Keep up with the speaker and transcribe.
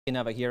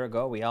Of a year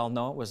ago, we all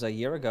know it was a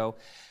year ago.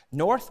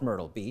 North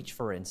Myrtle Beach,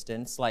 for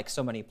instance, like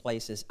so many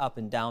places up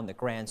and down the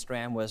Grand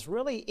Strand, was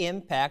really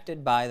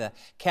impacted by the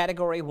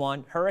Category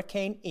 1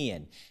 Hurricane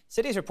Ian.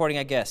 City's reporting,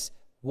 I guess,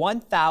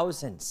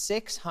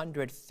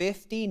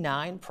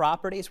 1,659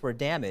 properties were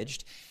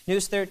damaged.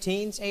 News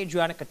 13's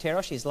Adriana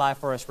Cotero, she's live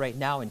for us right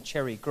now in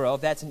Cherry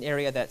Grove. That's an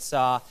area that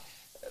saw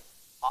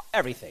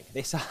everything.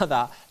 They saw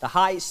the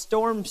high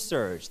storm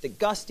surge, the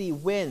gusty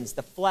winds,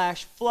 the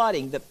flash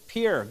flooding, the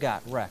pier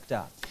got wrecked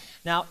up.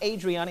 Now,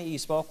 Adriana, you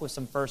spoke with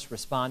some first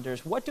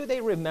responders. What do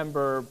they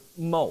remember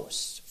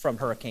most from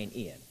Hurricane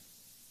Ian?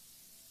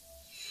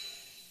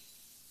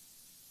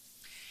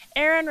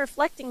 Aaron,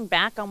 reflecting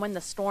back on when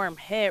the storm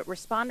hit,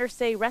 responders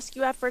say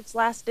rescue efforts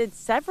lasted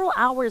several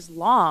hours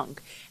long,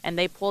 and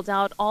they pulled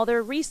out all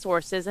their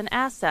resources and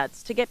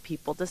assets to get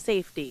people to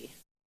safety.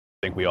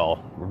 I think we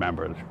all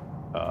remember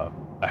a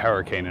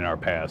hurricane in our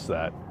past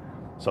that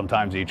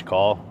sometimes each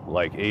call,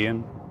 like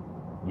Ian,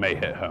 may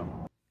hit home.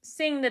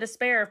 Seeing the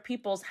despair of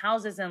people's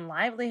houses and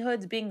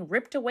livelihoods being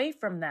ripped away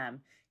from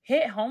them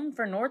hit home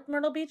for North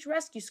Myrtle Beach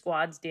Rescue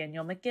Squad's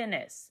Daniel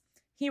McGinnis.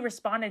 He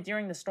responded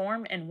during the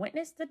storm and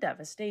witnessed the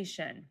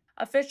devastation.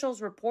 Officials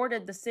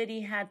reported the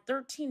city had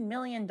 $13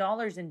 million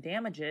in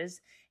damages,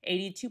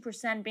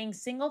 82% being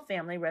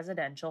single-family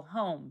residential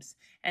homes,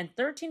 and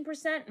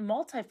 13%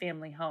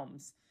 multifamily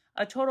homes.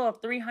 A total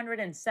of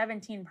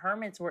 317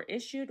 permits were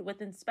issued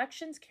with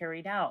inspections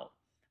carried out.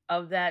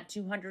 Of that,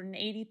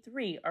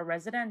 283 are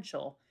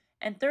residential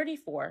and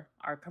 34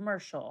 are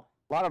commercial.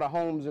 A lot of the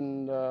homes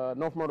in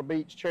North Myrtle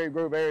Beach, Cherry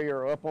Grove area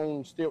are up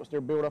on stilts.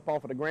 They're built up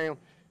off of the ground.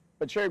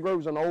 But Cherry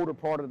Grove's an older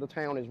part of the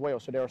town as well,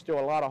 so there are still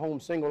a lot of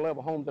homes,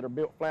 single-level homes that are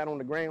built flat on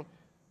the ground.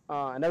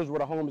 And those were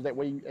the homes that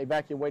we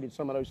evacuated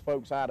some of those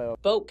folks out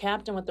of. Boat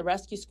captain with the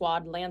rescue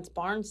squad, Lance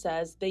Barnes,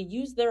 says they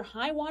used their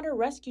high water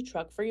rescue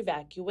truck for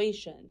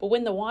evacuation. But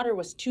when the water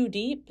was too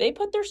deep, they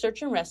put their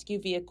search and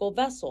rescue vehicle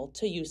vessel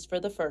to use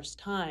for the first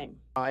time.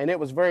 And it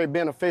was very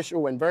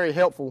beneficial and very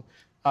helpful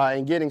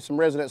in getting some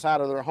residents out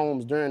of their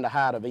homes during the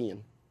height of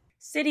Ian.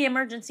 City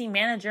Emergency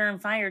Manager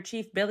and Fire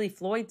Chief Billy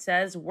Floyd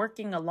says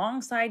working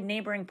alongside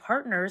neighboring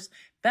partners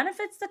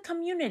benefits the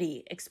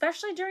community,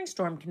 especially during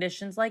storm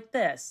conditions like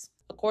this.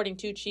 According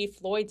to Chief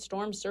Floyd,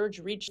 storm surge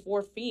reached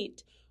 4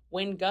 feet,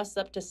 wind gusts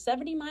up to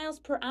 70 miles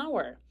per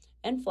hour,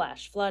 and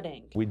flash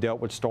flooding. We dealt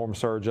with storm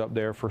surge up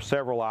there for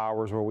several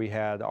hours where we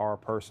had our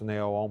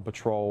personnel on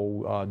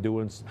patrol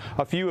doing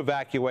a few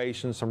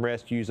evacuations, some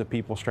rescues of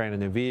people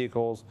stranded in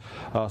vehicles,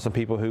 some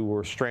people who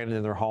were stranded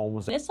in their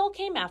homes. This all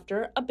came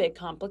after a big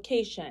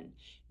complication.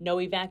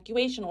 No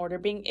evacuation order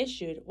being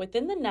issued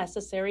within the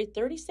necessary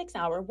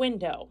 36-hour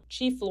window.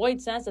 Chief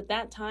Floyd says at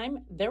that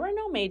time there were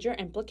no major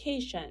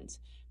implications.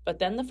 But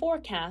then the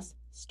forecast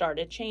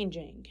started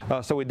changing.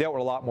 So we dealt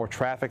with a lot more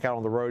traffic out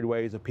on the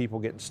roadways of people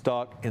getting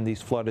stuck in these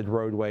flooded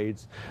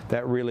roadways.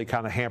 That really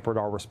kind of hampered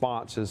our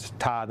responses,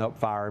 tying up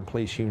fire and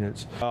police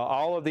units.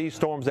 All of these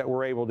storms that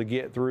we're able to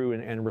get through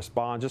and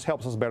respond just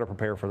helps us better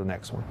prepare for the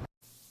next one.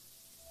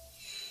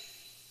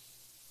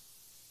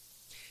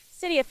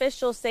 City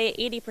officials say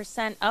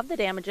 80% of the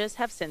damages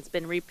have since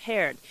been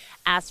repaired.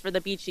 As for the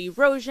beach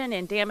erosion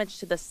and damage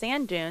to the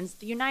sand dunes,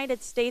 the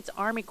United States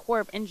Army Corps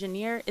of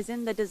Engineers is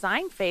in the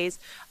design phase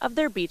of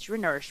their beach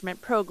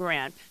renourishment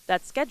program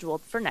that's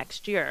scheduled for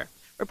next year.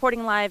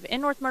 Reporting live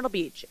in North Myrtle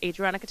Beach,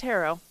 Adriana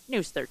Cotero,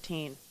 News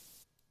 13.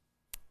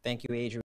 Thank you, Adriana.